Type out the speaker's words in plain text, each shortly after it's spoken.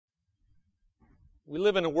We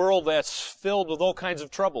live in a world that's filled with all kinds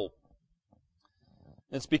of trouble.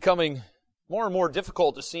 It's becoming more and more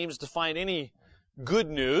difficult, it seems, to find any good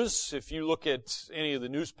news. If you look at any of the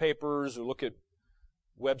newspapers or look at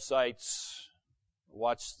websites,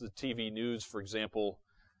 watch the TV news, for example,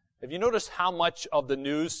 have you noticed how much of the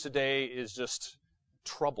news today is just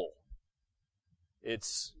trouble?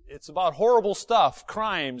 It's about horrible stuff,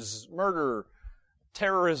 crimes, murder,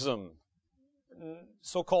 terrorism,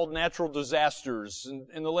 so-called natural disasters,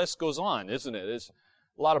 and the list goes on, isn't it? It's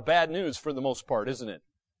a lot of bad news for the most part, isn't it?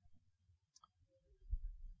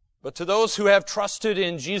 But to those who have trusted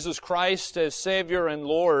in Jesus Christ as Savior and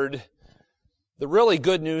Lord, the really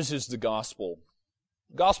good news is the gospel.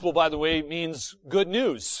 Gospel, by the way, means good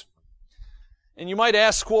news. And you might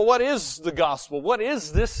ask, well, what is the gospel? What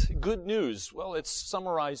is this good news? Well, it's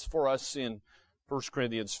summarized for us in 1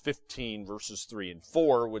 Corinthians 15, verses 3 and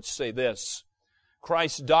 4, which say this: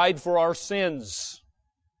 Christ died for our sins.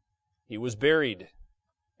 He was buried,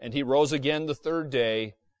 and He rose again the third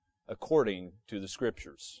day, according to the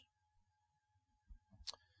Scriptures.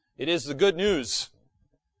 It is the good news.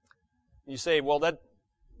 You say, well, that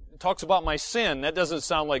talks about my sin. That doesn't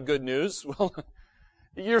sound like good news. Well,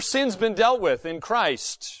 your sin's been dealt with in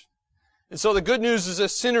Christ. And so the good news is that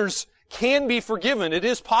sinners can be forgiven. It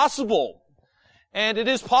is possible. And it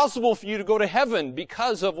is possible for you to go to heaven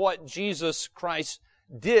because of what Jesus Christ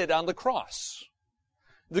did on the cross.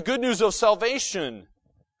 The good news of salvation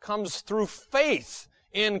comes through faith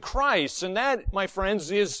in Christ. And that, my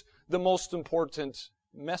friends, is the most important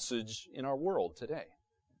message in our world today.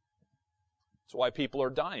 That's why people are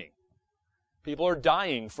dying. People are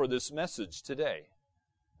dying for this message today.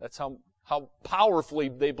 That's how powerfully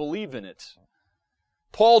they believe in it.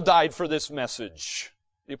 Paul died for this message.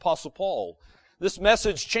 The Apostle Paul. This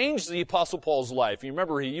message changed the Apostle Paul's life. You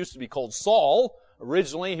remember he used to be called Saul.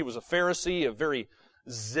 Originally, he was a Pharisee, a very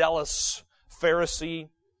zealous Pharisee,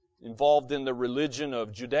 involved in the religion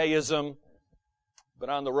of Judaism. But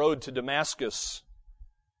on the road to Damascus,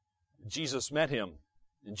 Jesus met him,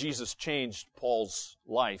 and Jesus changed Paul's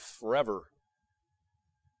life forever.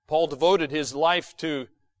 Paul devoted his life to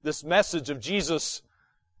this message of Jesus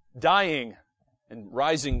dying and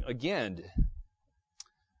rising again.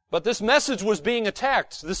 But this message was being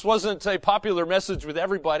attacked. This wasn't a popular message with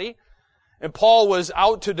everybody. And Paul was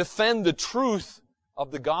out to defend the truth of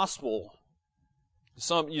the gospel.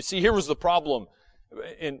 You see, here was the problem,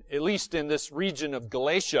 at least in this region of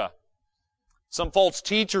Galatia. Some false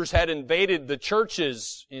teachers had invaded the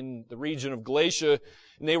churches in the region of Galatia,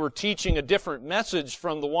 and they were teaching a different message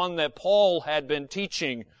from the one that Paul had been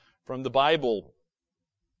teaching from the Bible.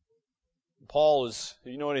 Paul is,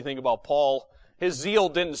 if you know anything about Paul, his zeal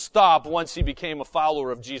didn't stop once he became a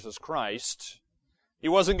follower of Jesus Christ. He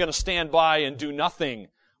wasn't going to stand by and do nothing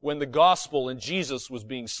when the gospel and Jesus was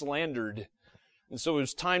being slandered. And so it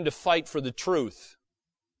was time to fight for the truth.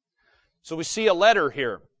 So we see a letter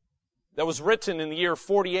here that was written in the year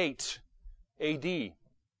 48 A.D.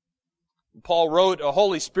 Paul wrote a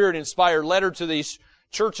Holy Spirit-inspired letter to these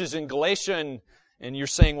churches in Galatia, and you're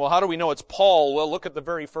saying, well, how do we know it's Paul? Well, look at the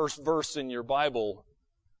very first verse in your Bible.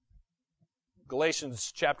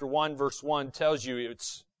 Galatians chapter 1, verse 1 tells you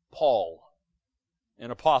it's Paul,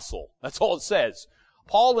 an apostle. That's all it says.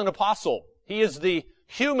 Paul, an apostle. He is the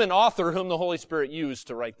human author whom the Holy Spirit used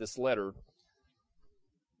to write this letter.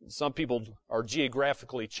 Some people are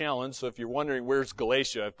geographically challenged, so if you're wondering where's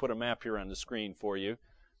Galatia, I've put a map here on the screen for you.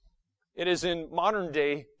 It is in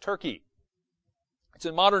modern-day Turkey. It's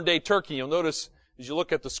in modern-day Turkey. You'll notice as you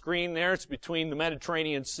look at the screen there, it's between the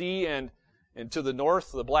Mediterranean Sea and to the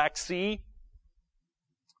north, the Black Sea.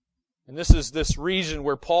 And this is this region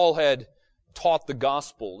where Paul had taught the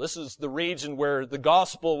gospel. This is the region where the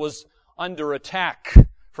gospel was under attack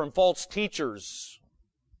from false teachers.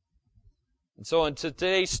 And so in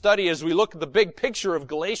today's study, as we look at the big picture of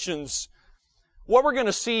Galatians, what we're going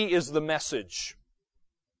to see is the message.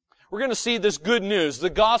 We're going to see this good news, the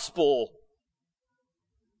gospel.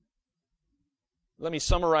 Let me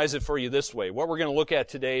summarize it for you this way. What we're going to look at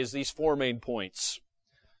today is these four main points.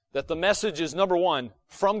 That the message is, number one,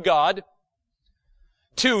 from God.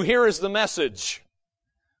 Two, here is the message.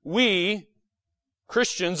 We,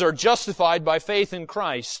 Christians, are justified by faith in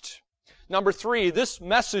Christ. Number three, this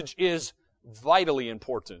message is vitally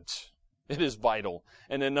important. It is vital.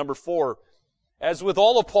 And then number four, as with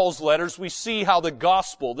all of Paul's letters, we see how the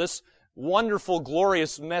gospel, this wonderful,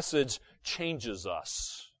 glorious message, changes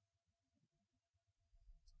us.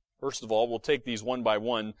 First of all, we'll take these one by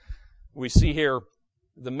one. We see here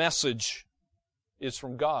the message is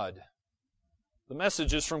from God. The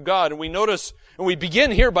message is from God. And we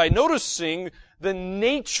begin here by noticing the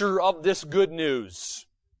nature of this good news.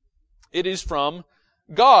 It is from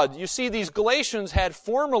God. You see, these Galatians had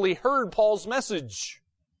formerly heard Paul's message.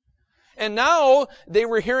 And now they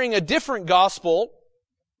were hearing a different gospel,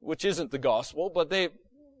 which isn't the gospel, but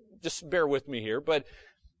just bear with me here, but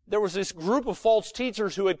there was this group of false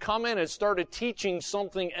teachers who had come in and started teaching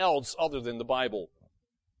something else other than the Bible.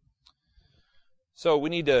 So we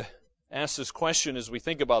need to ask this question as we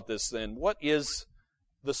think about this then. What is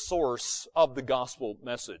the source of the gospel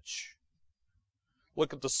message?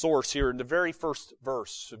 Look at the source here in the very first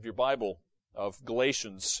verse of your Bible of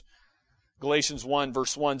Galatians. Galatians 1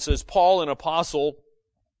 verse 1 says, Paul, an apostle,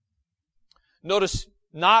 notice,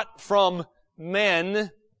 not from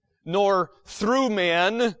men, nor through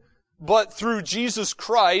man, but through Jesus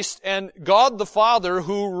Christ and God the Father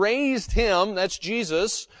who raised Him, that's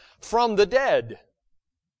Jesus, from the dead.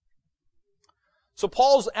 So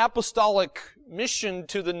Paul's apostolic mission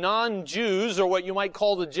to the non-Jews, or what you might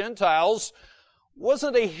call the Gentiles,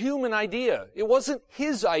 wasn't a human idea. It wasn't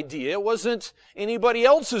his idea. It wasn't anybody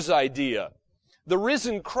else's idea. The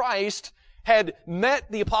risen Christ had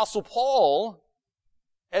met the Apostle Paul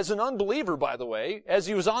as an unbeliever, by the way, as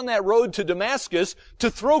he was on that road to Damascus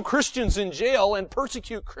to throw Christians in jail and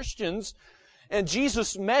persecute Christians. And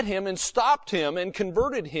Jesus met him and stopped him and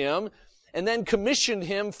converted him and then commissioned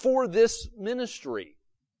him for this ministry.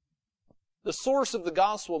 The source of the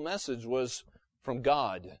gospel message was from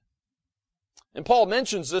God. And Paul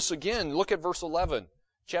mentions this again. Look at verse 11.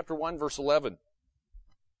 Chapter 1, verse 11.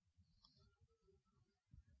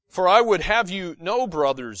 For I would have you know,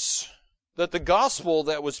 brothers, that the gospel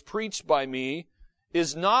that was preached by me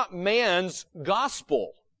is not man's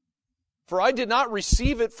gospel. For I did not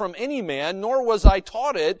receive it from any man, nor was I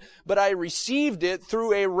taught it, but I received it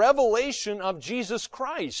through a revelation of Jesus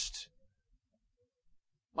Christ.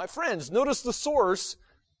 My friends, notice the source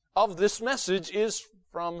of this message is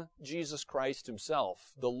from Jesus Christ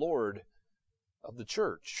Himself, the Lord of the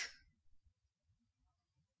church.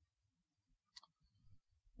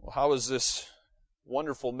 Well, how is this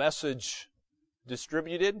wonderful message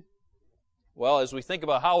distributed? Well, as we think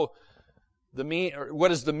about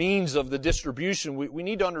what is the means of the distribution, we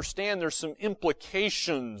need to understand there's some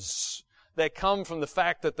implications that come from the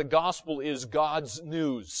fact that the gospel is God's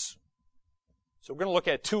news. So we're going to look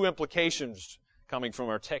at two implications coming from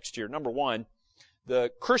our text here. Number one,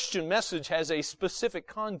 the Christian message has a specific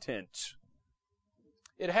content.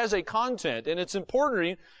 It has a content, and it's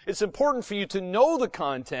important for you to know the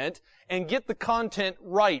content and get the content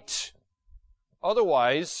right.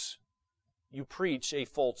 Otherwise, you preach a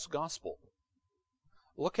false gospel.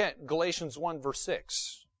 Look at Galatians 1 verse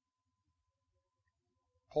 6.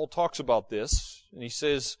 Paul talks about this, and he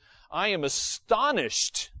says, I am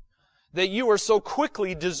astonished that you are so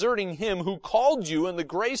quickly deserting Him who called you in the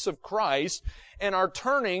grace of Christ and are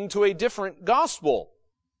turning to a different gospel.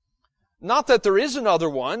 Not that there is another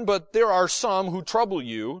one, but there are some who trouble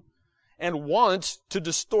you and want to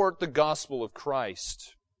distort the gospel of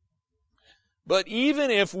Christ. But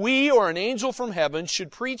even if we or an angel from heaven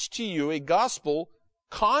should preach to you a gospel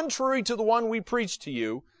contrary to the one we preach to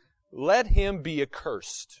you, let him be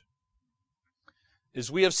accursed.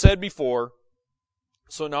 As we have said before,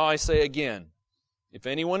 so now I say again, if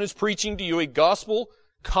anyone is preaching to you a gospel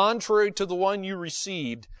contrary to the one you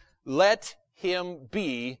received, let him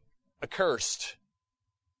be accursed.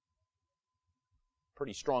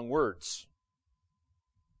 Pretty strong words.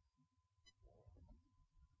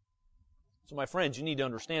 So my friends, you need to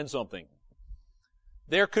understand something.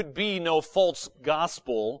 There could be no false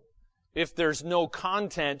gospel if there's no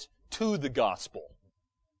content to the gospel.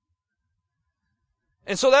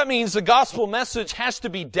 And so that means the gospel message has to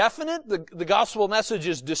be definite, the gospel message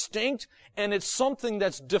is distinct, and it's something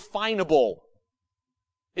that's definable.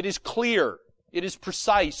 It is clear. It is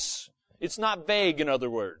precise. It's not vague, in other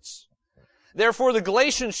words. Therefore, the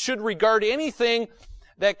Galatians should regard anything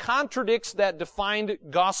that contradicts that defined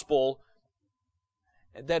gospel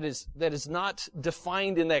that is not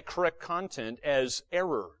defined in that correct content as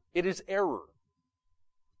error. It is error.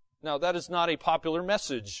 Now, that is not a popular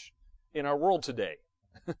message in our world today.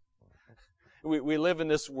 We live in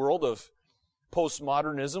this world of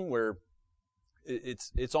postmodernism where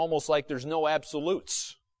it's almost like there's no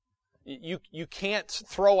absolutes. You can't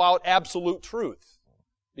throw out absolute truth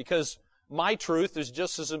because my truth is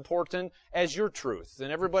just as important as your truth.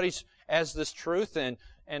 And everybody has this truth, and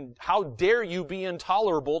how dare you be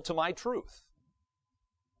intolerable to my truth?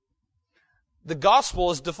 The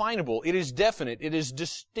gospel is definable. It is definite. It is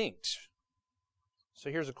distinct.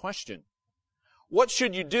 So here's a question. What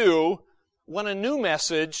should you do when a new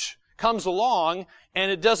message comes along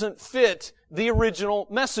and it doesn't fit the original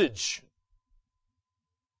message?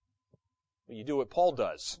 Well, you do what Paul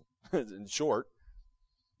does, in short.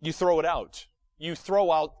 You throw it out. You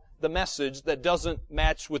throw out the message that doesn't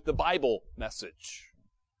match with the Bible message.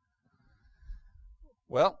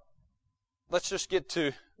 Well, let's just get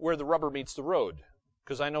to where the rubber meets the road.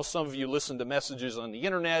 Because I know some of you listen to messages on the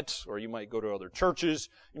internet, or you might go to other churches,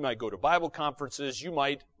 you might go to Bible conferences, you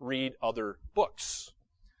might read other books.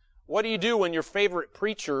 What do you do when your favorite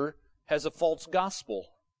preacher has a false gospel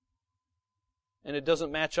and it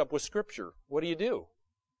doesn't match up with Scripture? What do?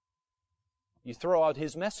 You throw out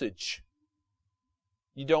his message.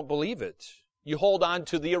 You don't believe it. You hold on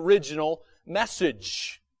to the original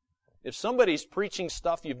message. If somebody's preaching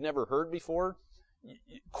stuff you've never heard before,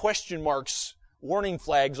 question marks, warning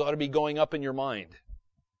flags ought to be going up in your mind.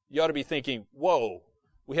 You ought to be thinking, whoa,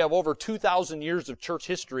 we have over 2,000 years of church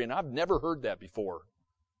history and I've never heard that before.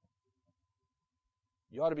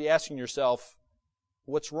 You ought to be asking yourself,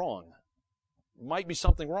 what's wrong? There might be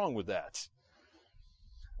something wrong with that.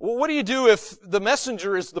 Well, what do you do if the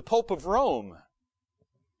messenger is the Pope of Rome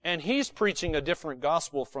and he's preaching a different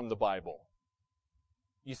gospel from the Bible?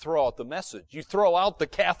 You throw out the message. You throw out the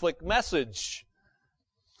Catholic message.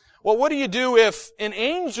 Well, what do you do if an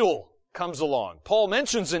angel comes along? Paul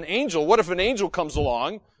mentions an angel. What if an angel comes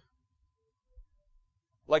along?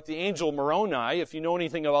 Like the angel Moroni, if you know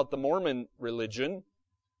anything about the Mormon religion,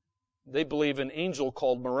 they believe an angel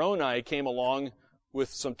called Moroni came along with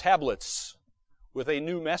some tablets, with a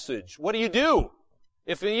new message. What do you do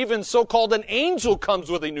if even so-called an angel comes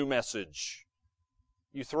with a new message?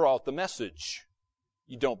 You throw out the message.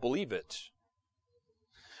 You don't believe it.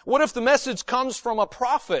 What if the message comes from a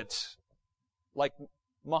prophet, like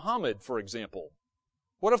Muhammad, for example?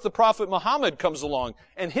 What if the prophet Muhammad comes along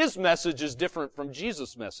and his message is different from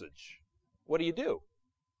Jesus' message? What do?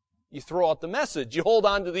 You throw out the message. You hold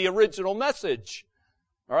on to the original message.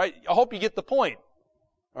 All right? I hope you get the point.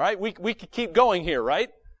 All right? We could keep going here, right?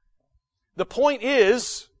 The point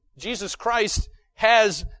is, Jesus Christ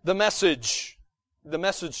has the message. The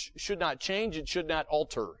message should not change. It should not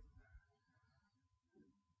alter.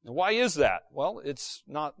 Why is that? Well, it's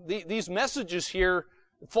not, these messages here,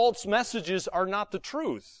 false messages, are not the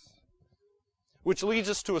truth. Which leads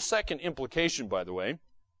us to a second implication, by the way.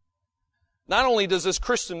 Not only does this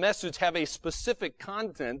Christian message have a specific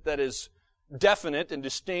content that is definite and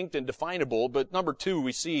distinct and definable, but number two,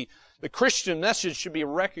 we see the Christian message should be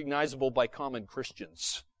recognizable by common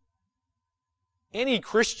Christians. Any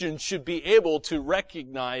Christian should be able to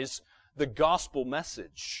recognize the gospel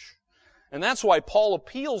message. And that's why Paul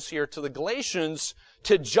appeals here to the Galatians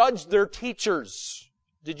to judge their teachers.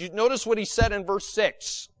 Did you notice what he said in verse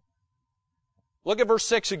 6? Look at verse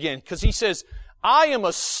 6 again, because he says, I am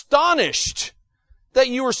astonished that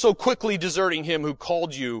you are so quickly deserting him who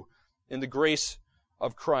called you in the grace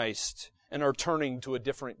of Christ and are turning to a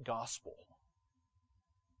different gospel.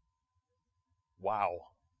 Wow.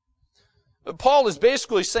 Paul is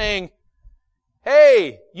basically saying,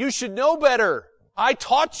 hey, you should know better. I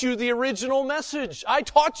taught you the original message. I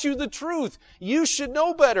taught you the truth. You should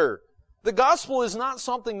know better. The gospel is not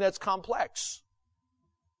something that's complex.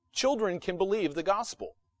 Children can believe the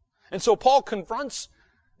gospel. And so Paul confronts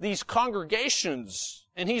these congregations,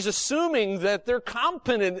 and he's assuming that they're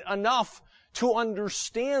competent enough to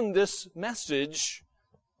understand this message,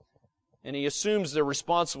 and he assumes they're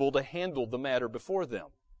responsible to handle the matter before them.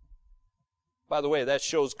 By the way, that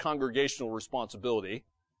shows congregational responsibility.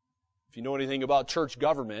 If you know anything about church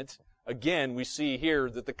government, again, we see here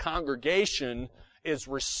that the congregation is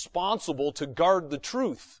responsible to guard the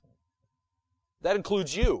truth. That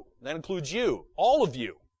includes you. That includes you. All of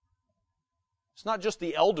you. It's not just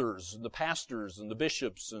the elders and the pastors and the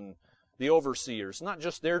bishops and the overseers. It's not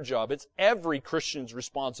just their job. It's every Christian's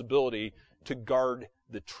responsibility to guard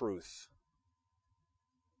the truth.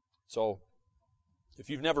 So, if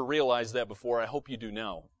you've never realized that before, I hope you do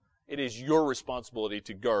now. It is your responsibility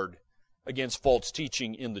to guard against false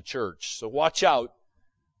teaching in the church. So watch out.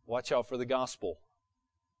 Watch out for the gospel.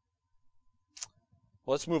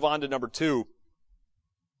 Well, let's move on to number 2.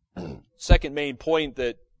 Second main point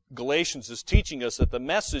that Galatians is teaching us, that the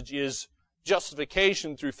message is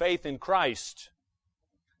justification through faith in Christ.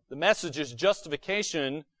 The message is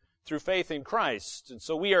justification through faith in Christ. And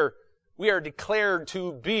so we are declared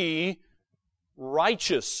to be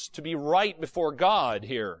righteous, to be right before God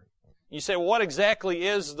here. You say, well, what exactly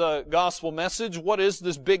is the gospel message? What is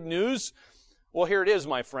this big news? Well, here it is,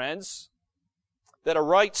 my friends, that a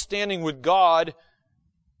right standing with God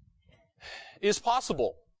is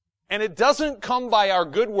possible. And it doesn't come by our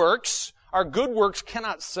good works. Our good works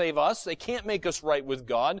cannot save us. They can't make us right with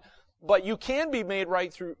God. but you can be made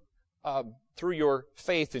right through your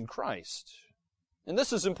faith in Christ. And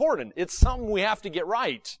this is important. It's something we have to get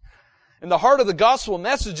right. And the heart of the gospel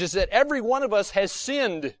message is that every one of us has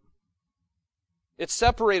sinned. It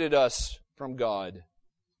separated us from God.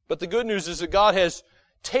 But the good news is that God has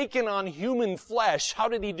taken on human flesh. How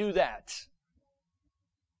did He do that?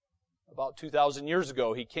 About 2,000 years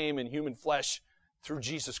ago, He came in human flesh through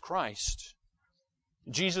Jesus Christ.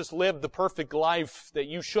 Jesus lived the perfect life that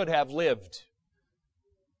you should have lived.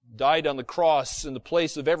 Died on the cross in the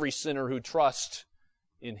place of every sinner who trusts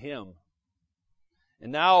in Him.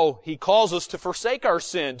 And now He calls us to forsake our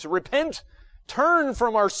sin, to repent, turn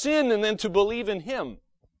from our sin, and then to believe in Him.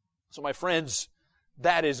 So my friends,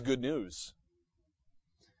 that is good news.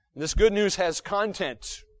 And this good news has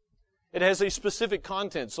content. It has a specific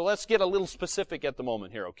content. So let's get a little specific at the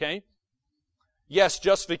moment here, okay? Yes,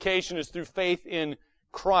 justification is through faith in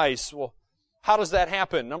Christ. Well, how does that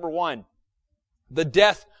happen? Number one, the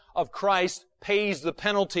death of Christ pays the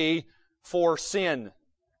penalty for sin.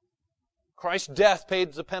 Christ's death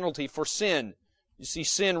paid the penalty for sin. You see,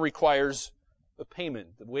 sin requires a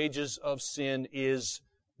payment. The wages of sin is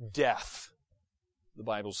death, the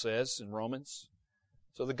Bible says in Romans.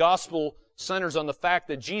 So the gospel centers on the fact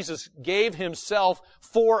that Jesus gave Himself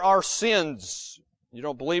for our sins. You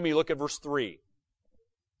don't believe me? Look at verse 3.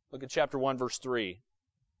 Look at chapter 1, verse 3.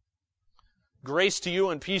 Grace to you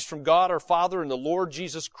and peace from God our Father and the Lord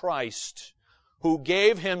Jesus Christ, who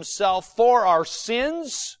gave Himself for our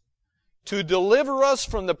sins to deliver us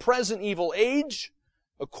from the present evil age,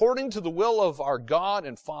 according to the will of our God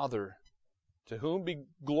and Father, to whom be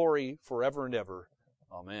glory forever and ever.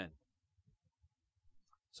 Amen.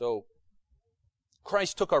 So,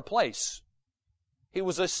 Christ took our place. He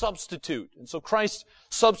was a substitute. And so Christ's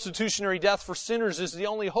substitutionary death for sinners is the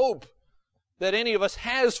only hope that any of us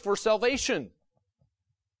has for salvation.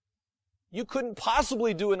 You couldn't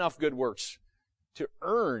possibly do enough good works to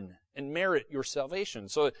earn and merit your salvation.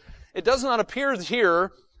 So it does not appear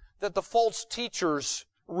here that the false teachers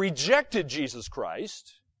rejected Jesus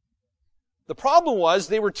Christ. The problem was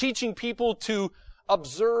they were teaching people to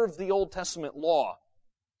observe the Old Testament law,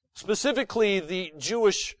 specifically the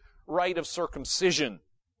Jewish rite of circumcision.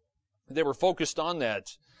 They were focused on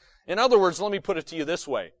that. In other words, let me put it to you this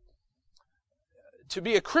way. To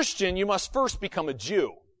be a Christian, you must first become a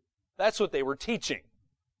Jew. That's what they were teaching.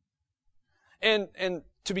 And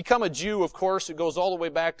to become a Jew, of course, it goes all the way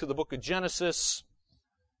back to the book of Genesis.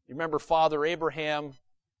 You remember Father Abraham?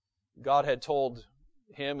 God had told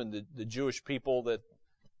him and the Jewish people that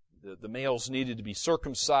the males needed to be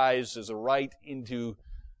circumcised as a rite into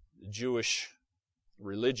the Jewish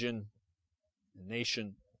religion,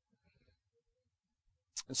 nation.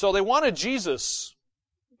 And so they wanted Jesus,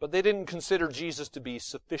 but they didn't consider Jesus to be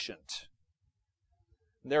sufficient.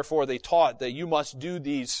 And therefore, they taught that you must do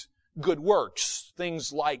these good works,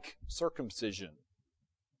 things like circumcision.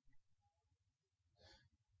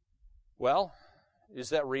 Well, is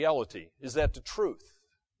that reality? Is that the truth?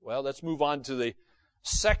 Well, let's move on to the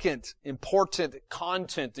second important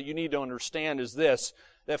content that you need to understand is this,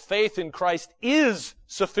 that faith in Christ is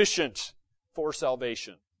sufficient for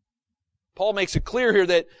salvation. Paul makes it clear here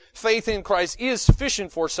that faith in Christ is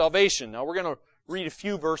sufficient for salvation. Now, we're going to read a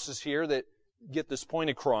few verses here that get this point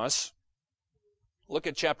across. Look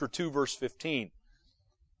at chapter 2, verse 15.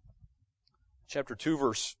 Chapter 2,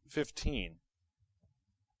 verse 15.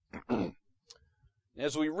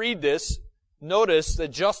 As we read this, notice that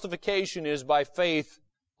justification is by faith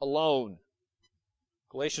alone.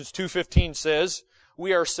 Galatians 2:15 says,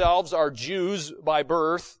 "We ourselves are Jews by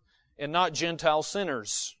birth and not Gentile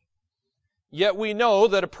sinners. Yet we know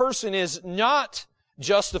that a person is not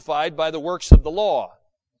justified by the works of the law,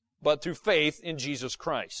 but through faith in Jesus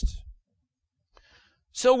Christ.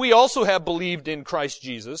 So we also have believed in Christ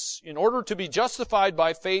Jesus in order to be justified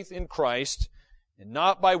by faith in Christ and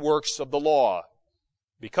not by works of the law,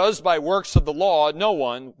 because by works of the law no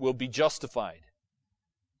one will be justified.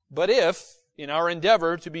 But if, in our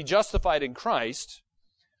endeavor to be justified in Christ,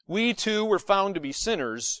 we too were found to be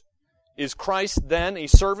sinners, is Christ then a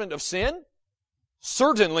servant of sin?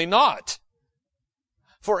 Certainly not.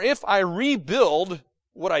 For if I rebuild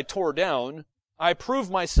what I tore down, I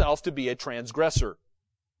prove myself to be a transgressor.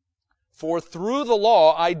 For through the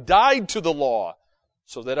law I died to the law,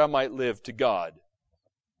 so that I might live to God.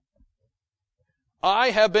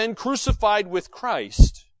 I have been crucified with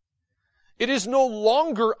Christ. It is no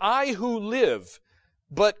longer I who live,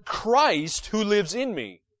 but Christ who lives in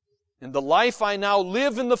me. In the life I now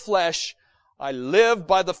live in the flesh, I live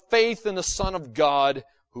by the faith in the Son of God,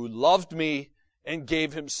 who loved me and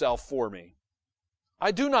gave Himself for me.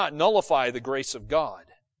 I do not nullify the grace of God.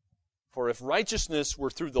 For if righteousness were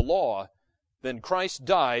through the law, then Christ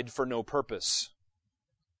died for no purpose.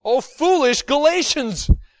 O foolish Galatians!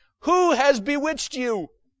 Who has bewitched you?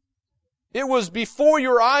 It was before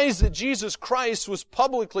your eyes that Jesus Christ was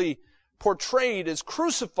publicly portrayed as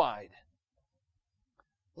crucified.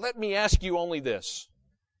 Let me ask you only this.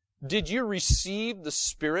 Did you receive the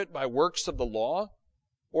Spirit by works of the law,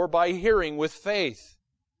 or by hearing with faith?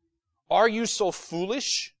 Are you so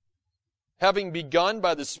foolish? Having begun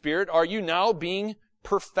by the Spirit, are you now being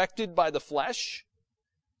perfected by the flesh?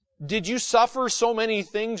 Did you suffer so many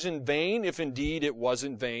things in vain, if indeed it was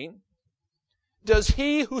in vain? Does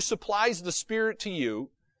he who supplies the Spirit to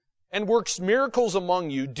you and works miracles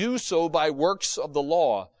among you do so by works of the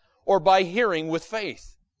law, or by hearing with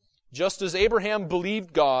faith? Just as Abraham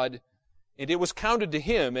believed God, and it was counted to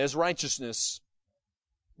him as righteousness.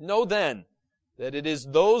 Know then that it is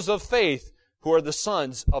those of faith who are the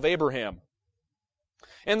sons of Abraham.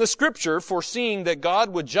 And the Scripture, foreseeing that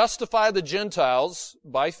God would justify the Gentiles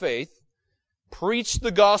by faith, preached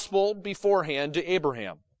the gospel beforehand to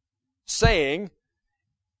Abraham, saying,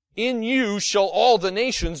 In you shall all the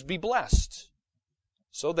nations be blessed.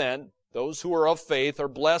 So then, those who are of faith are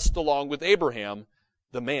blessed along with Abraham,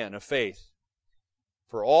 the man of faith.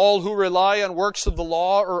 For all who rely on works of the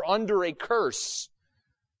law are under a curse.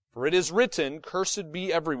 For it is written, Cursed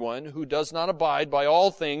be everyone who does not abide by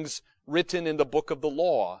all things written in the book of the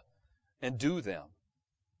law, and do them.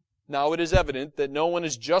 Now it is evident that no one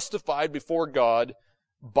is justified before God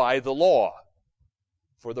by the law,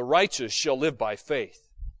 for the righteous shall live by faith.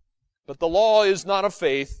 But the law is not of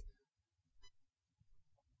faith.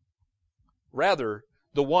 Rather,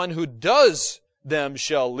 the one who does them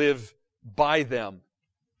shall live by them.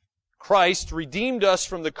 Christ redeemed us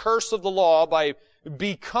from the curse of the law by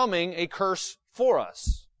becoming a curse for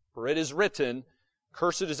us. For it is written,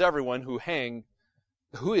 Cursed is everyone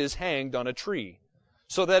who is hanged on a tree,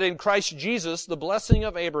 so that in Christ Jesus the blessing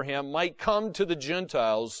of Abraham might come to the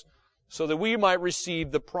Gentiles, so that we might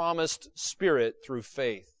receive the promised Spirit through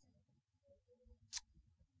faith.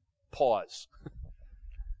 Pause.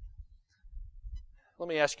 Let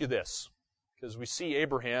me ask you this, because we see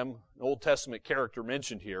Abraham, an Old Testament character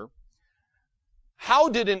mentioned here. How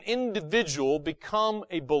did an individual become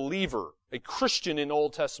a believer, a Christian in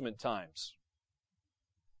Old Testament times?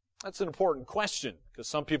 That's an important question, because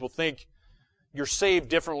some people think you're saved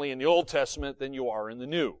differently in the Old Testament than you are in the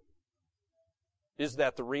New. Is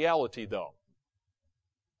that the reality, though?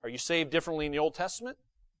 Are you saved differently in the Old Testament?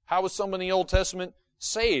 How was someone in the Old Testament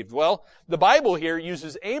saved? Well, the Bible here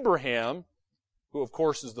uses Abraham, who of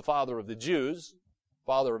course is the father of the Jews,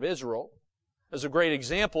 father of Israel, as a great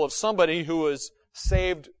example of somebody who was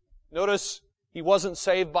saved. Notice, he wasn't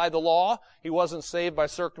saved by the law. He wasn't saved by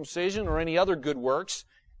circumcision or any other good works.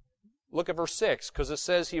 Look at verse 6, because it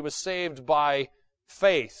says he was saved by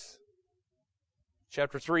faith.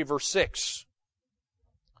 Chapter 3, verse 6.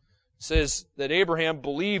 It says that Abraham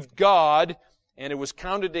believed God, and it was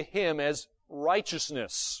counted to him as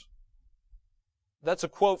righteousness. That's a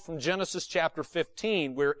quote from Genesis chapter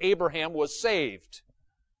 15, where Abraham was saved.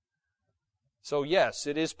 So yes,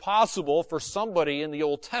 it is possible for somebody in the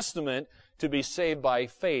Old Testament to be saved by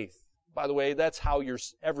faith. By the way, that's how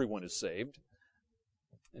everyone is saved.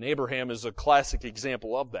 And Abraham is a classic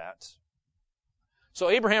example of that. So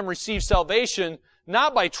Abraham received salvation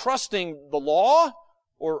not by trusting the law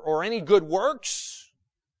or any good works,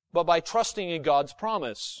 but by trusting in God's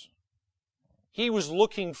promise. He was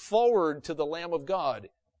looking forward to the Lamb of God,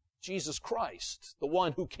 Jesus Christ, the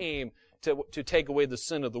one who came to take away the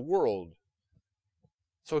sin of the world.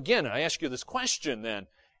 So again, I ask you this question then.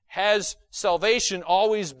 Has salvation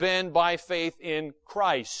always been by faith in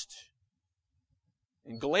Christ?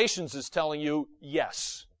 And Galatians is telling you,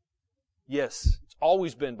 yes. Yes, it's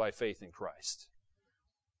always been by faith in Christ.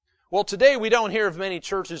 Well, today we don't hear of many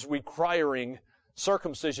churches requiring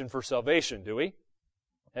circumcision for salvation, do we?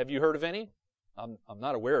 Have you heard of any? I'm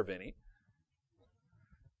not aware of any.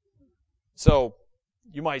 So,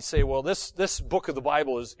 you might say, well, this book of the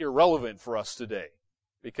Bible is irrelevant for us today,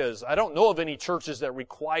 because I don't know of any churches that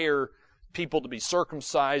require people to be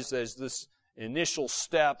circumcised as this initial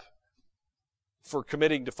step for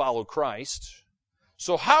committing to follow Christ.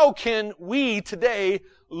 So how can we today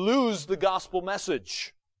lose the gospel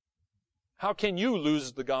message? How can you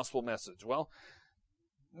lose the gospel message? Well,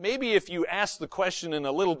 maybe if you ask the question in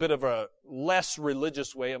a little bit of a less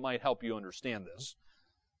religious way, it might help you understand this.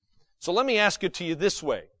 So let me ask it to you this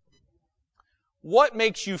way. What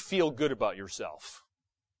makes you feel good about yourself?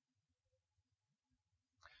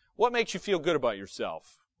 What makes you feel good about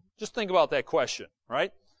yourself? Just think about that question,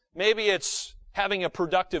 right? Maybe it's having a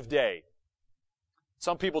productive day.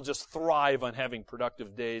 Some people just thrive on having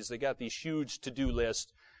productive days. They got these huge to-do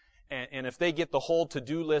lists, and if they get the whole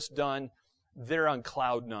to-do list done, they're on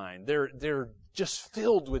cloud nine. They're just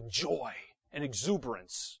filled with joy and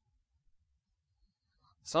exuberance.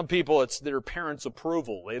 Some people, it's their parents'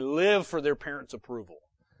 approval. They live for their parents' approval.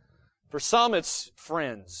 For some, it's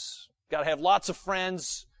friends. Got to have lots of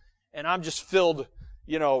friends, and I'm just filled,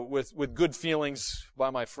 with good feelings by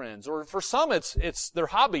my friends. Or for some, it's their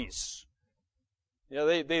hobbies.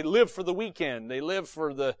 They live for the weekend. They live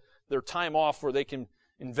for their time off where they can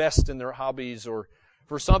invest in their hobbies. Or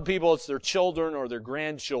for some people, it's their children or their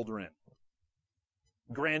grandchildren.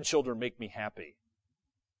 Grandchildren make me happy.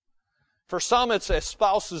 For some, it's a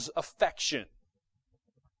spouse's affection.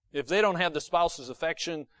 If they don't have the spouse's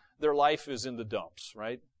affection, their life is in the dumps,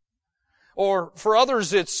 right? Or for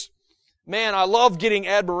others, it's, man, I love getting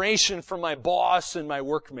admiration from my boss and my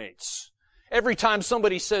workmates. Every time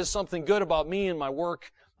somebody says something good about me and my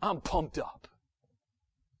work, I'm pumped up.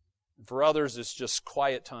 And for others, it's just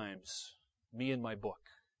quiet times, me and my book,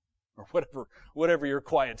 or whatever your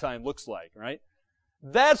quiet time looks like, right?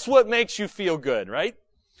 That's what makes you feel good, right?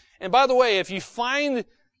 And by the way, if you find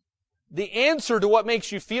the answer to what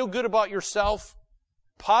makes you feel good about yourself,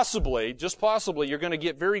 just possibly, you're going to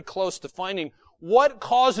get very close to finding what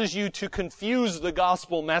causes you to confuse the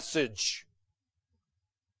gospel message.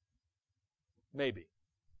 Maybe.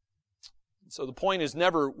 So the point is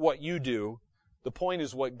never what you do. The point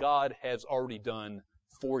is what God has already done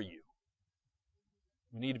for you.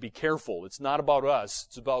 We need to be careful. It's not about us.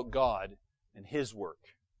 It's about God and His work.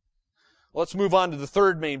 Let's move on to the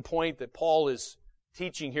third main point that Paul is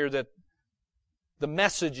teaching here, that the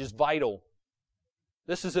message is vital.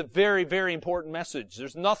 This is a very, very important message.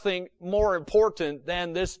 There's nothing more important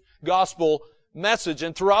than this gospel message.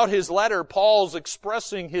 And throughout his letter, Paul's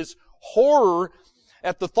expressing his horror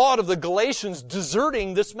at the thought of the Galatians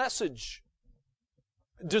deserting this message.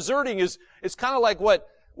 Deserting is kind of like what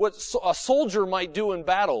a soldier might do in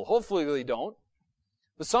battle. Hopefully they don't.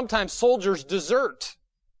 But sometimes soldiers desert.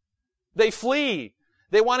 They flee.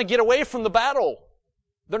 They want to get away from the battle.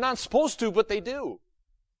 They're not supposed to, but they do.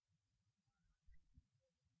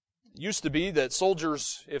 It used to be that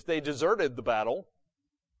soldiers, if they deserted the battle,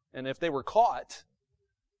 and if they were caught,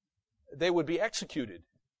 they would be executed.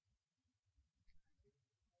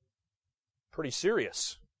 Pretty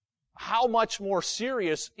serious. How much more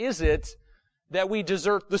serious is it that we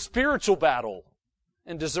desert the spiritual battle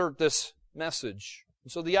and desert this message?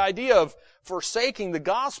 So the idea of forsaking the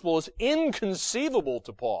gospel is inconceivable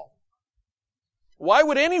to Paul. Why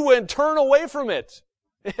would anyone turn away from it?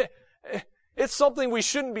 It's something we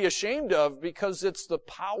shouldn't be ashamed of because it's the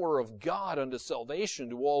power of God unto salvation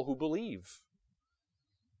to all who believe.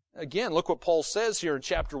 Again, look what Paul says here in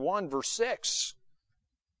chapter 1, verse 6.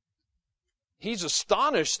 He's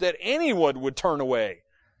astonished that anyone would turn away.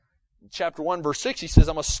 In chapter 1, verse 6, he says,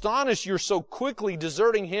 I'm astonished you're so quickly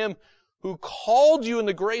deserting Him who called you in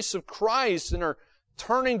the grace of Christ and are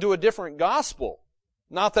turning to a different gospel.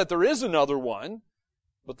 Not that there is another one,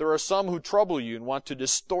 but there are some who trouble you and want to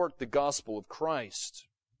distort the gospel of Christ.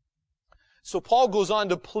 So Paul goes on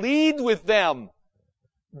to plead with them.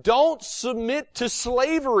 Don't submit to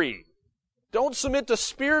slavery. Don't submit to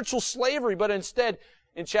spiritual slavery, but instead,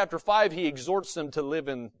 in chapter 5, he exhorts them to live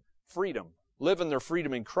in freedom. Live in their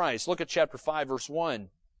freedom in Christ. Look at chapter 5, verse 1.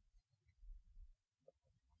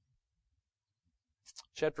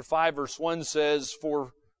 Chapter 5, verse 1 says,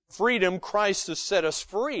 For freedom Christ has set us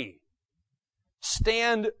free.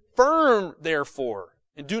 Stand firm, therefore,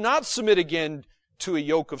 and do not submit again to a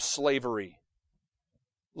yoke of slavery.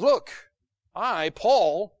 Look, I,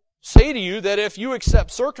 Paul, say to you that if you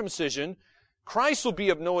accept circumcision, Christ will be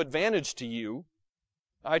of no advantage to you.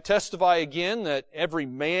 I testify again that every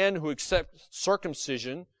man who accepts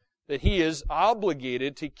circumcision, that he is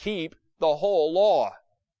obligated to keep the whole law.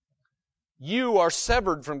 You are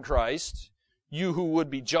severed from Christ, you who would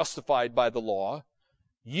be justified by the law.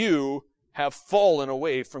 You have fallen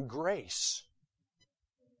away from grace.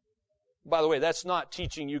 By the way, that's not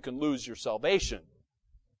teaching you can lose your salvation.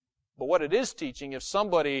 But what it is teaching, if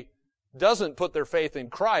somebody doesn't put their faith in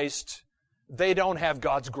Christ, they don't have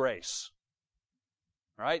God's grace.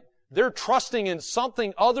 Right? They're trusting in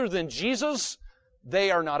something other than Jesus.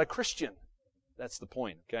 They are not a Christian. That's the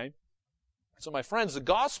point, okay? So my friends, the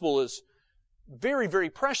gospel is very,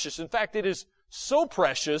 very precious. In fact, it is so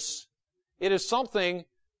precious, it is something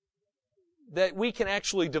that we can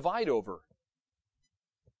actually divide over.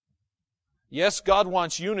 Yes, God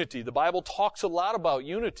wants unity. The Bible talks a lot about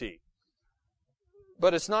unity.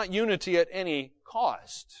 But it's not unity at any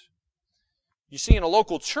cost. You see, in a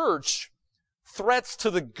local church, threats to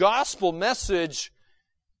the gospel message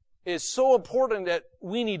is so important that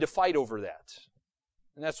we need to fight over that.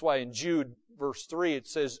 And that's why in Jude, verse 3, it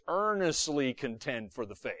says, earnestly contend for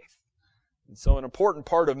the faith. And so an important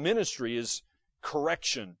part of ministry is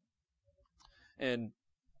correction. And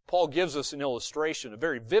Paul gives us an illustration, a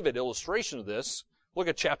very vivid illustration of this. Look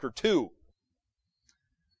at chapter 2.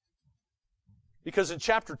 Because in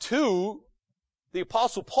chapter 2, the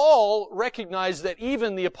Apostle Paul recognized that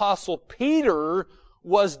even the Apostle Peter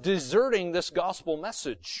was deserting this gospel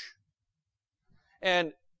message.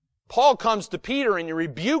 And Paul comes to Peter and he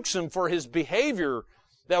rebukes him for his behavior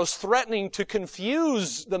that was threatening to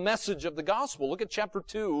confuse the message of the gospel. Look at chapter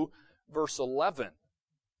 2, verse 11.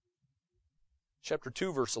 Chapter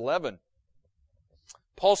 2, verse 11.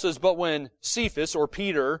 Paul says, but when Cephas, or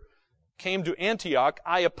Peter, came to Antioch,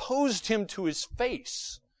 I opposed him to his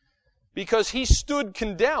face, because he stood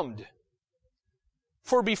condemned.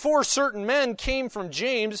 For before certain men came from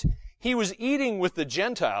James, he was eating with the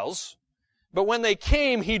Gentiles. But when they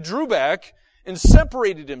came, he drew back and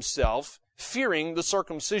separated himself, fearing the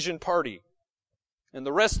circumcision party. And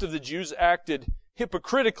the rest of the Jews acted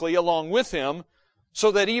hypocritically along with him,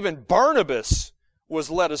 so that even Barnabas was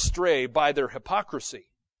led astray by their hypocrisy.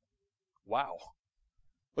 Wow.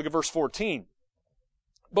 Look at verse 14.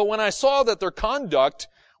 But when I saw that their conduct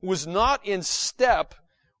was not in step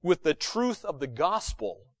with the truth of the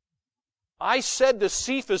gospel, I said to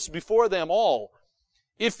Cephas before them all,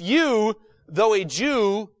 if you, though a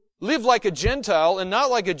Jew, live like a Gentile and not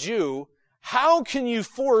like a Jew, how can you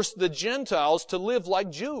force the Gentiles to live like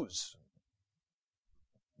Jews?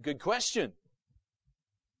 Good question.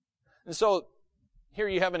 And so, here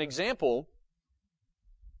you have an example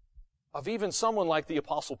of even someone like the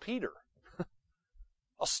Apostle Peter.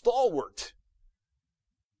 A stalwart.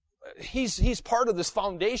 He's part of this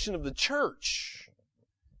foundation of the church.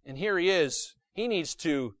 And here he is. He needs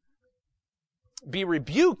to be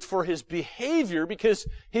rebuked for his behavior because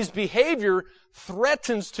his behavior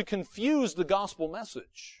threatens to confuse the gospel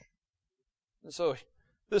message. And so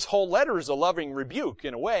this whole letter is a loving rebuke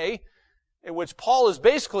in a way in which Paul is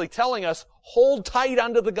basically telling us, hold tight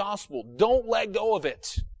onto the gospel. Don't let go of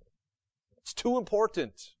it. It's too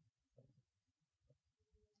important.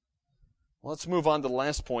 Let's move on to the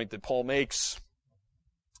last point that Paul makes.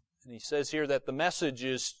 And he says here that the message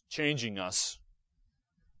is changing us.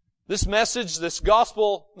 This message, this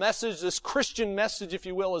gospel message, this Christian message, if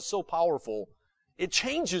you will, is so powerful. It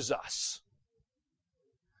changes us.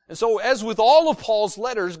 And so, as with all of Paul's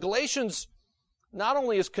letters, Galatians not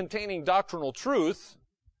only is containing doctrinal truth,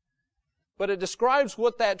 but it describes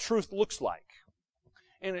what that truth looks like.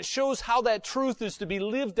 And it shows how that truth is to be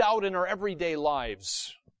lived out in our everyday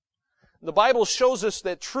lives. The Bible shows us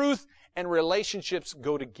that truth and relationships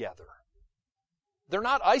go together. They're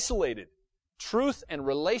not isolated. Truth and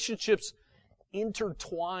relationships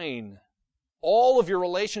intertwine. All of your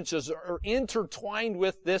relationships are intertwined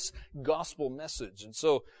with this gospel message. And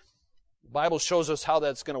so, the Bible shows us how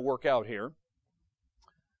that's going to work out here.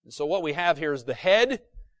 And so what we have here is the head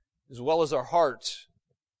as well as our heart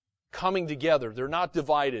coming together. They're not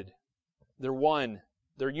divided. They're one.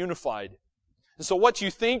 They're unified. And so what you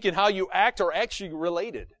think and how you act are actually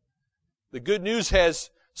related. The good news has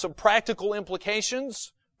some practical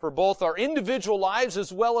implications for both our individual lives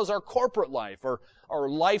as well as our corporate life, or our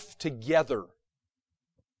life together.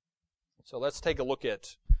 So let's take a look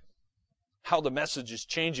at how the message is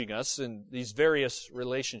changing us in these various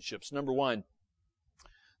relationships. Number one,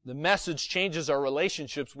 the message changes our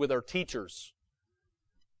relationships with our teachers.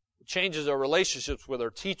 It changes our relationships with our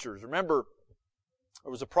teachers. Remember,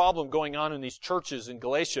 there was a problem going on in these churches in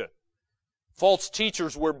Galatia. False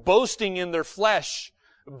teachers were boasting in their flesh,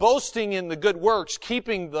 boasting in the good works,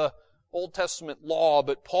 keeping the Old Testament law,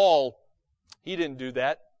 but Paul, he didn't do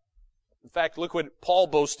that. In fact, look what Paul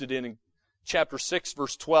boasted in chapter 6,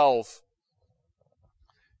 verse 12.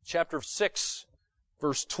 Chapter 6,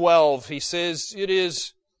 verse 12, he says, It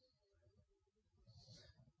is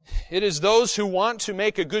those who want to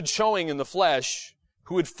make a good showing in the flesh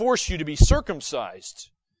who would force you to be circumcised,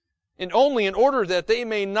 and only in order that they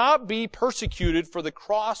may not be persecuted for the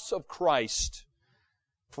cross of Christ.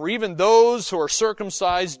 For even those who are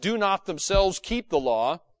circumcised do not themselves keep the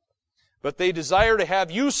law, but they desire to have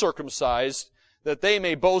you circumcised, that they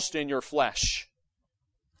may boast in your flesh.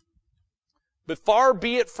 But far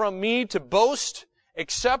be it from me to boast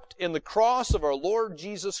except in the cross of our Lord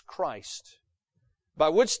Jesus Christ, by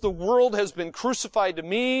which the world has been crucified to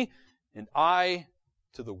me, and I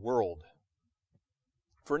to the world.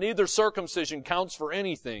 For neither circumcision counts for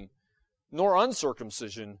anything, nor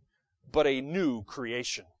uncircumcision, but a new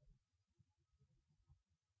creation.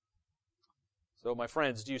 So, my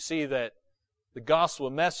friends, do you see that The gospel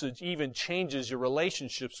message even changes your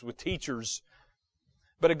relationships with teachers.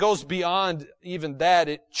 But it goes beyond even that.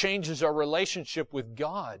 It changes our relationship with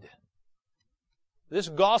God. This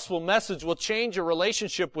gospel message will change your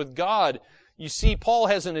relationship with God. You see, Paul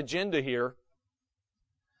has an agenda here.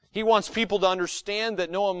 He wants people to understand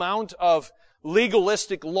that no amount of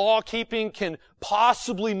legalistic law-keeping can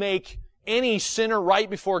possibly make any sinner right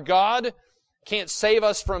before God, can't save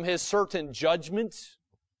us from His certain judgment.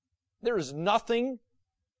 There is nothing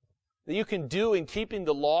that you can do in keeping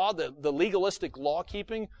the law, the legalistic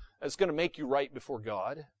law-keeping, that's going to make you right before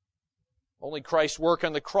God. Only Christ's work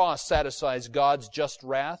on the cross satisfies God's just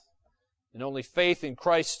wrath, and only faith in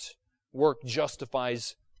Christ's work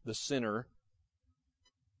justifies the sinner.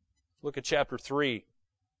 Look at chapter 3.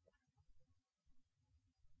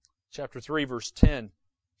 Chapter 3, verse 10.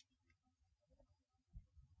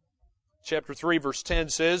 Chapter 3, verse 10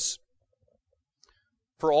 says,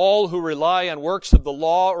 "For all who rely on works of the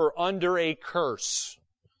law are under a curse.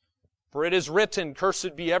 For it is written,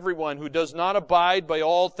 Cursed be everyone who does not abide by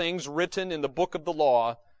all things written in the book of the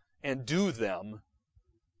law and do them.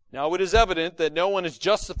 Now it is evident that no one is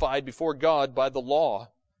justified before God by the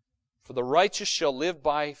law, for the righteous shall live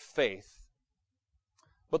by faith.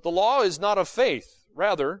 But the law is not of faith.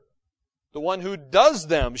 Rather, the one who does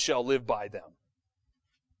them shall live by them.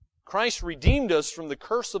 Christ redeemed us from the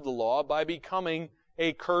curse of the law by becoming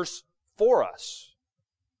a curse for us.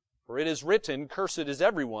 For it is written, Cursed is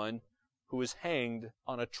everyone who is hanged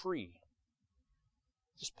on a tree."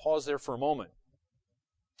 Just pause there for a moment.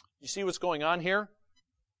 You see what's going on here?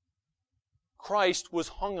 Christ was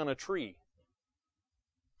hung on a tree.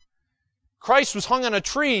 Christ was hung on a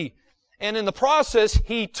tree, and in the process,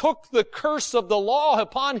 He took the curse of the law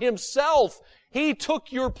upon Himself. He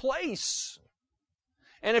took your place.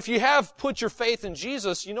 And if you have put your faith in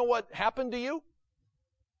Jesus, you know what happened to you?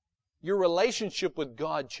 Your relationship with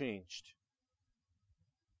God changed.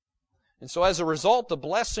 And so as a result, the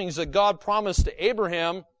blessings that God promised to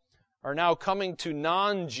Abraham are now coming to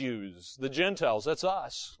non-Jews, the Gentiles. That's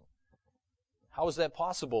us. How is that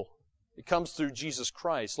possible? It comes through Jesus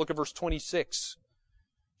Christ. Look at verse 26.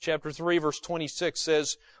 Chapter 3, verse 26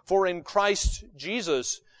 says, "For in Christ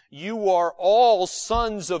Jesus you are all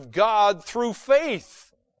sons of God through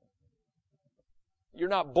faith." You're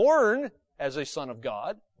not born as a son of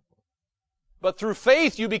God, but through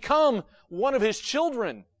faith you become one of His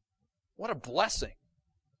children. What a blessing.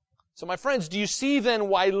 So my friends, do you see then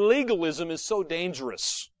why legalism is so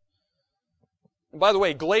dangerous? And by the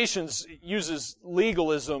way, Galatians uses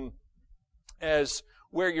legalism as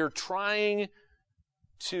where you're trying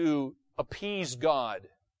to appease God.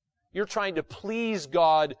 You're trying to please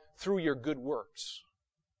God through your good works.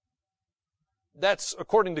 That's,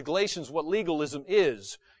 according to Galatians, what legalism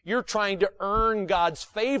is. You're trying to earn God's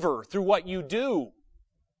favor through what you do.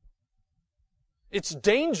 It's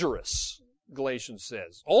dangerous, Galatians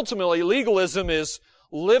says. Ultimately, legalism is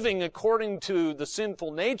living according to the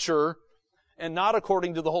sinful nature and not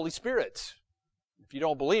according to the Holy Spirit. If you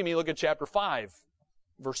don't believe me, look at chapter 5,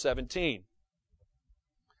 verse 17.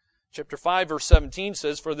 Chapter 5, verse 17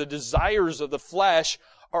 says, "For the desires of the flesh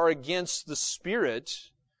are against the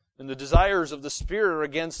Spirit, and the desires of the Spirit are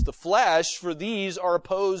against the flesh, for these are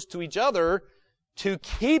opposed to each other to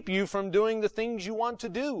keep you from doing the things you want to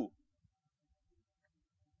do."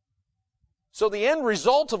 So the end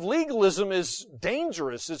result of legalism is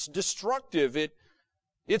dangerous. It's destructive.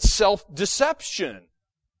 It's self-deception.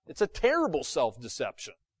 It's a terrible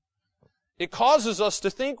self-deception. It causes us to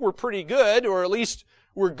think we're pretty good, or at least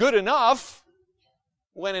we're good enough,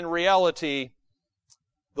 when in reality,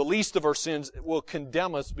 the least of our sins will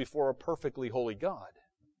condemn us before a perfectly holy God.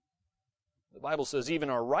 The Bible says even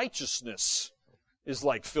our righteousness is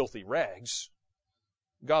like filthy rags.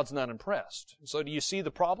 God's not impressed. So do you see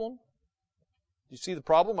the problem? You see the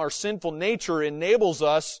problem? Our sinful nature enables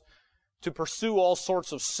us to pursue all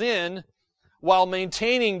sorts of sin while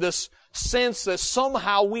maintaining this sense that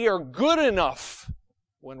somehow we are good enough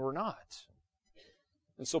when we're not.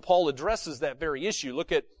 And so Paul addresses that very issue.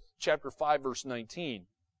 Look at chapter 5, verse 19.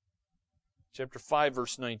 Chapter 5,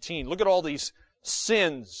 verse 19. Look at all these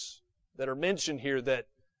sins that are mentioned here that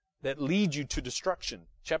lead you to destruction.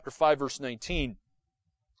 Chapter 5, verse 19.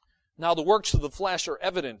 "Now the works of the flesh are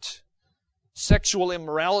evident: sexual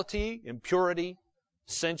immorality, impurity,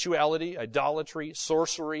 sensuality, idolatry,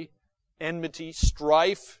 sorcery, enmity,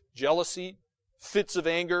 strife, jealousy, fits of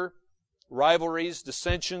anger, rivalries,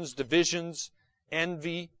 dissensions, divisions,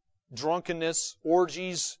 envy, drunkenness,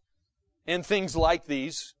 orgies, and things like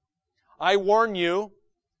these. I warn you,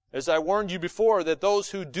 as I warned you before, that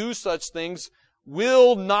those who do such things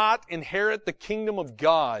will not inherit the kingdom of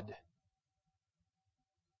God."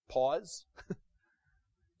 pause?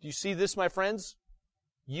 Do you see this, my friends?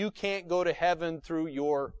 You can't go to heaven through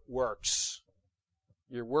your works.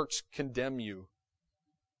 Your works condemn you.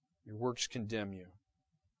 Your works condemn you.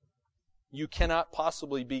 You cannot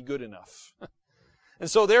possibly be good enough. And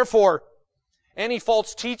so therefore, any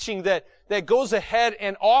false teaching that goes ahead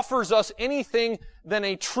and offers us anything than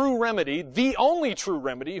a true remedy, the only true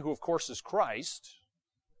remedy, who of course is Christ,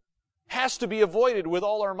 has to be avoided with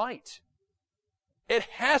all our might. It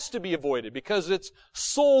has to be avoided because it's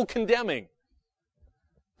soul condemning.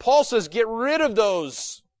 Paul says, get rid of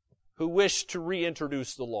those who wish to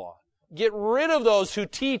reintroduce the law. Get rid of those who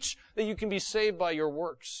teach that you can be saved by your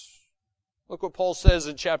works. Look what Paul says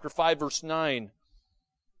in chapter 5, verse 9.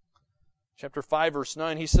 Chapter 5, verse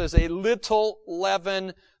 9, he says, a little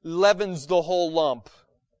leaven leavens the whole lump.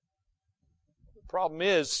 The problem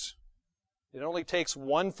is, it only takes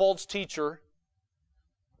one false teacher,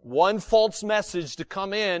 one false message to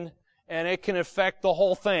come in, and it can affect the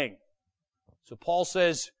whole thing. So Paul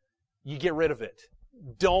says, you get rid of it.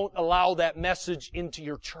 Don't allow that message into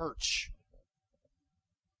your church,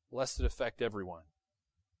 lest it affect everyone.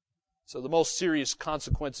 So the most serious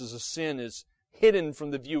consequences of sin is hidden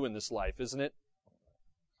from the view in this life, isn't it?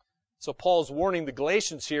 So Paul's warning the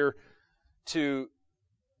Galatians here to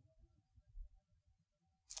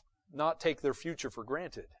not take their future for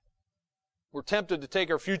granted. We're tempted to take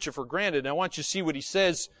our future for granted. And I want you to see what he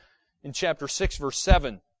says in chapter 6, verse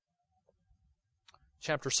 7.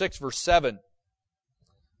 Chapter 6, verse 7.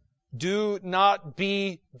 Do not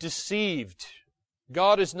be deceived.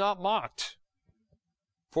 God is not mocked.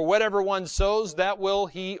 For whatever one sows, that will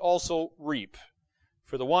he also reap.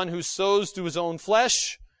 For the one who sows to his own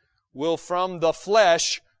flesh will from the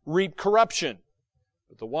flesh reap corruption.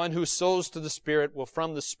 But the one who sows to the Spirit will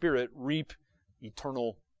from the Spirit reap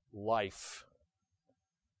eternal life.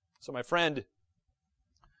 So my friend,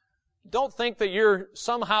 don't think that you're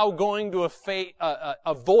somehow going to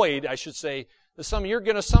avoid, you're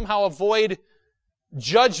going to somehow avoid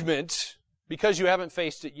judgment because you haven't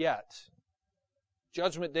faced it yet.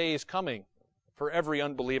 Judgment day is coming for every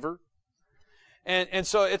unbeliever. And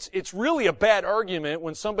so it's really a bad argument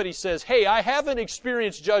when somebody says, hey, I haven't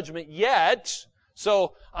experienced judgment yet,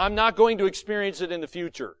 so I'm not going to experience it in the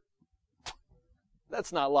future.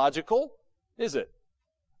 That's not logical, is it?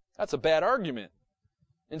 That's a bad argument.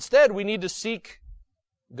 Instead, we need to seek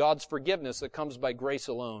God's forgiveness that comes by grace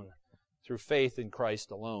alone, through faith in Christ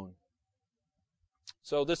alone.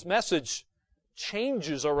 So this message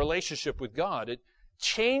changes our relationship with God. It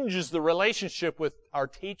changes the relationship with our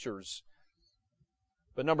teachers.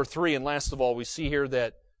 But number 3, and last of all, we see here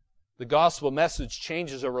that the gospel message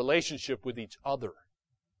changes our relationship with each other.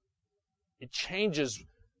 It changes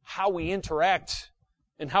how we interact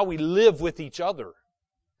and how we live with each other.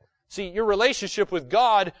 See, your relationship with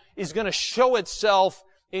God is going to show itself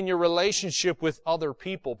in your relationship with other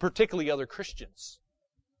people, particularly other Christians.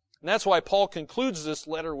 And that's why Paul concludes this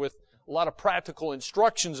letter with a lot of practical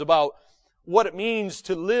instructions about what it means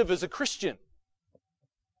to live as a Christian.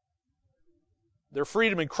 Their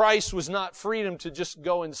freedom in Christ was not freedom to just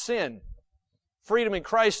go and sin. Freedom in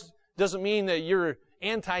Christ doesn't mean that you're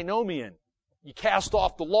antinomian. You cast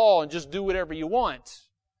off the law and just do whatever you want.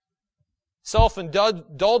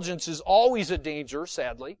 Self-indulgence is always a danger,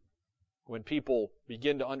 sadly, when people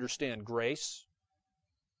begin to understand grace.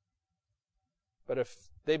 But if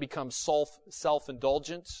they become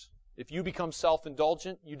self-indulgent, if you become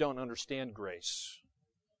self-indulgent, you don't understand grace.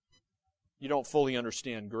 You don't fully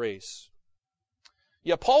understand grace.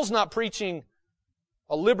 Yeah, Paul's not preaching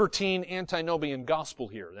a libertine antinomian gospel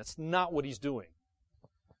here. That's not what he's doing.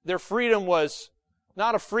 Their freedom was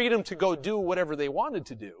not a freedom to go do whatever they wanted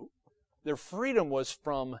to do. Their freedom was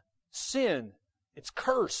from sin, its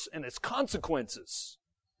curse, and its consequences.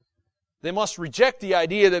 They must reject the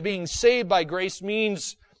idea that being saved by grace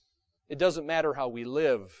means it doesn't matter how we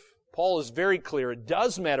live. Paul is very clear. It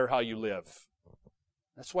does matter how you live.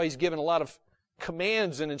 That's why he's given a lot of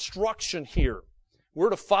commands and instruction here.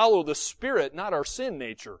 We're to follow the Spirit, not our sin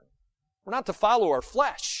nature. We're not to follow our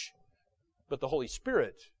flesh, but the Holy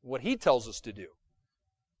Spirit, what He tells us to do.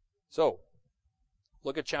 So,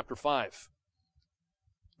 look at chapter 5,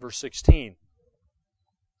 verse 16.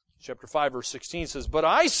 Chapter 5, verse 16 says, "But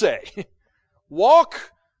I say,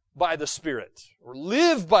 walk by the Spirit, or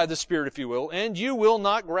live by the Spirit, if you will, and you will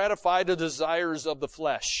not gratify the desires of the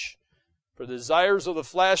flesh. For the desires of the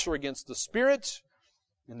flesh are against the Spirit,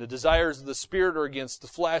 and the desires of the Spirit are against the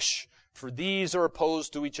flesh, for these are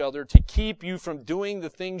opposed to each other to keep you from doing the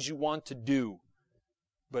things you want to do.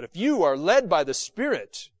 But if you are led by the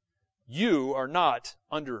Spirit, you are not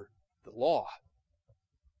under the law."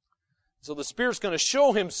 So the Spirit's going to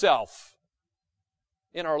show Himself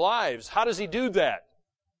in our lives. How does He do that?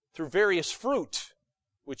 Through various fruit,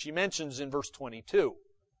 which He mentions in verse 22.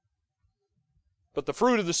 But the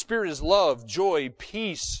fruit of the Spirit is love, joy,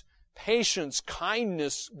 peace, patience,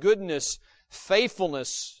 kindness, goodness,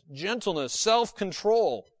 faithfulness, gentleness,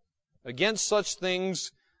 self-control. Against such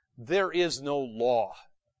things there is no law.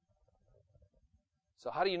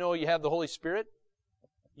 So how do you know you have the Holy Spirit?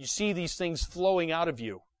 You see these things flowing out of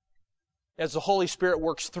you as the Holy Spirit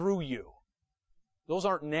works through you. Those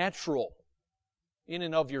aren't natural in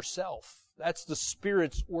and of yourself. That's the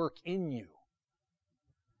Spirit's work in you.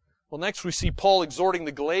 Well, next we see Paul exhorting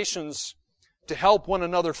the Galatians to help one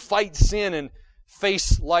another fight sin and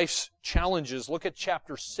face life's challenges. Look at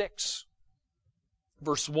chapter 6,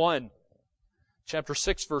 verse 1. Chapter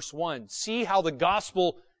 6, verse 1. See how the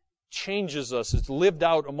gospel changes us. It's lived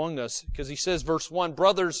out among us. Because he says, verse 1,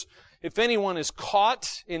 brothers, if anyone is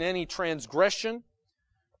caught in any transgression,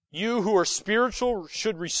 you who are spiritual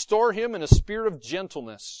should restore him in a spirit of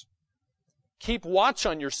gentleness. Keep watch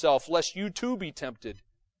on yourself, lest you too be tempted.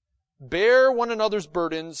 Bear one another's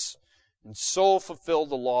burdens, and so fulfill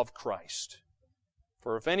the law of Christ.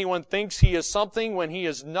 For if anyone thinks he is something when he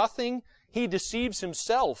is nothing, he deceives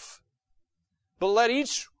himself. But let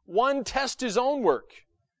each one test his own work,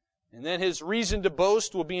 and then his reason to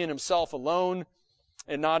boast will be in himself alone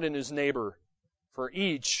and not in his neighbor, for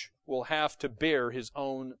each will have to bear his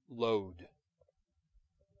own load.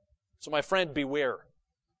 So my friend, beware.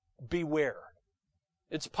 Beware.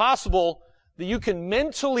 It's possible that you can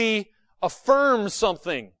mentally affirm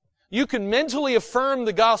something. You can mentally affirm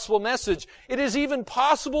the gospel message. It is even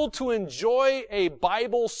possible to enjoy a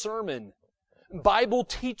Bible sermon, Bible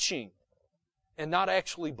teaching, and not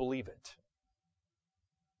actually believe it.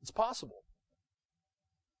 It's possible.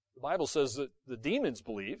 The Bible says that the demons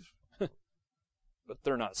believe, but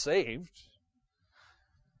they're not saved.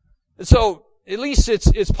 And so, at least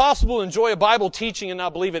it's possible to enjoy a Bible teaching and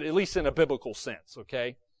not believe it, at least in a biblical sense,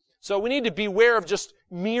 okay? So we need to beware of just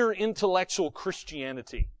mere intellectual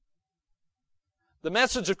Christianity. The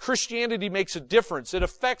message of Christianity makes a difference. It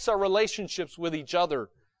affects our relationships with each other.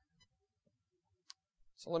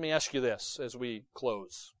 So let me ask you this as we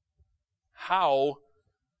close. How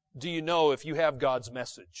do you know if you have God's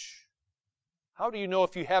message? How do you know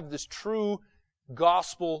if you have this true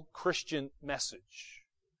gospel Christian message?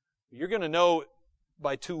 You're going to know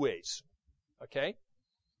by two ways, okay?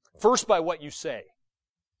 First, by what you say.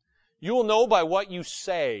 You will know by what you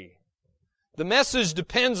say. The message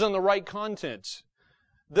depends on the right content.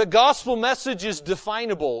 The gospel message is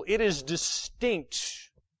definable. It is distinct.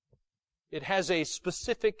 It has a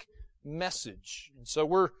specific message. And so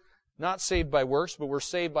we're not saved by works, but we're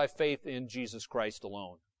saved by faith in Jesus Christ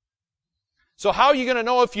alone. So how are you going to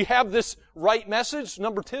know if you have this right message?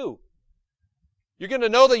 Number two, you're going to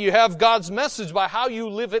know that you have God's message by how you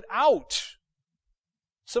live it out.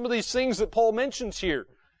 Some of these things that Paul mentions here.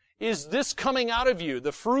 Is this coming out of you,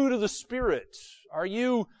 the fruit of the Spirit? Are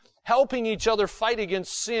you helping each other fight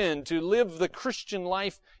against sin to live the Christian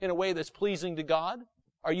life in a way that's pleasing to God?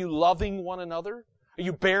 Are you loving one another? Are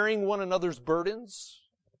you bearing one another's burdens?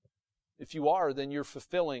 If you are, then you're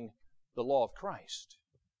fulfilling the law of Christ.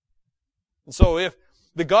 And so if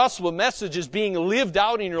the gospel message is being lived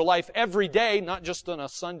out in your life every day, not just on a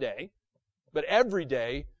Sunday, but every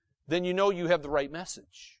day, then you know you have the right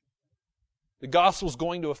message. The gospel is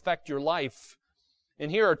going to affect your life.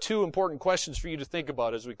 And here are two important questions for you to think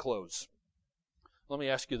about as we close. Let me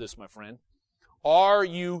ask you this, my friend. Are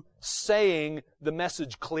you saying the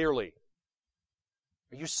message clearly?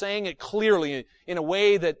 Are you saying it clearly in a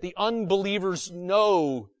way that the unbelievers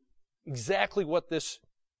know exactly what this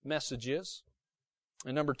message is?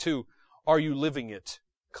 And number two, are you living it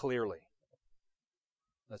clearly?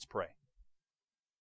 Let's pray.